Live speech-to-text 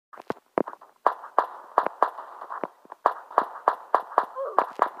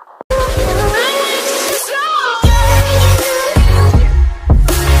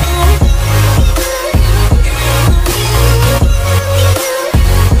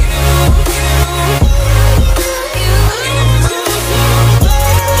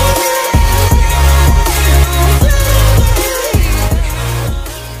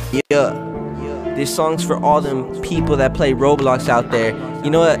This song's for all them people that play Roblox out there. You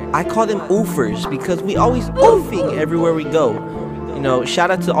know what? I call them oofers because we always oofing everywhere we go. You know,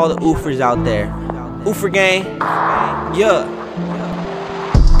 shout out to all the oofers out there. Oofer gang, yeah.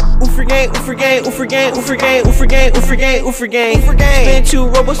 Oofer gang, oofer gang, oofer gang, oofer gang, oofer gang, oofer gang, oofer gang, oofer gang. Spin 2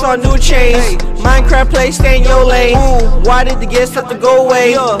 Robux on new chains. Minecraft play, stay in your lane. Why did the guests have to go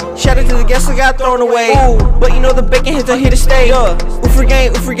away? Shout out to the guests that got thrown away. But you know the bacon hits are here to stay. Oofer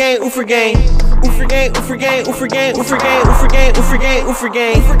gang, oofer gang, oofer gang. Oofer gang, oofer gang, oofer gang, oofer gang, oofer gang, oofer gang, oofer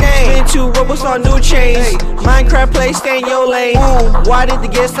gang, oofer gang. Spin 2 Robux on new chains. Minecraft play, stay in your lane. Why did the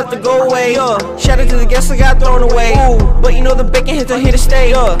guests have to go away? Shout out to the guests that got thrown away. But you know the bacon hits are here to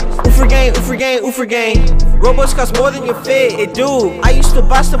stay. Oofer gang, oofer gang, oofer gang. Roblox cost more than your fit, it do. I used to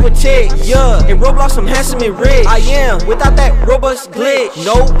buy stuff with tick, yeah. In Roblox I'm handsome and rich. I am, without that Roblox glitch.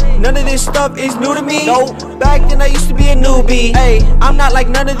 Nope, none of this stuff is new to me. Nope, back then I used to be a newbie. Hey, I'm not like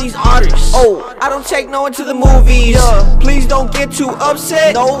none of these artists. Oh, I don't take no one to the movies. Yeah, please don't get too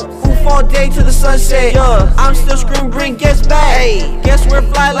upset. Nope, oof all day to the sunset. Yeah, I'm still screaming, bring guests back. Hey, guess we're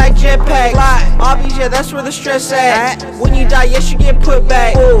fly like jetpack. Fly, obvious, yeah, that's where the stress at. When you die, yes, you get put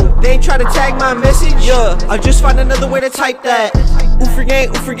back. They ain't try to tag my message, yeah. I'll just find another way to type that. Oofer gang,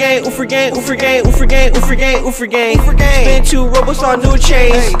 oofer gang, oofer gang, oofer gang, oofer gang, oofer gang, oofer gang, oofer gang. Spin 2 Robux on new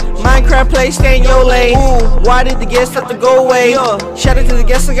chains. Minecraft play, stay in your lane. Why did the guests have to go away? Shout out to the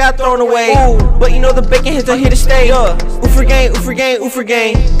guests that got thrown away. But you know the bacon hits are here to stay. Oofer gang, oofer gang, oofer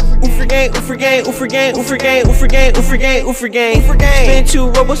gang. Oofer gang, oofer gang, oofer gang, oofer gang, oofer gang, oofer gang, oofer gang, oofer gang.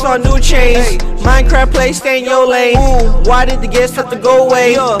 Spin 2 Robux on new chains. Minecraft play, stay in your lane. Why did the guests have to go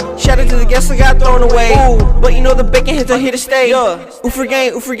away? Shout out to the guests that got thrown away. But you know the bacon hits are here to stay. Oofer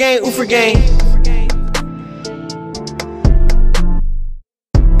gang, oofer gang, oofer gang.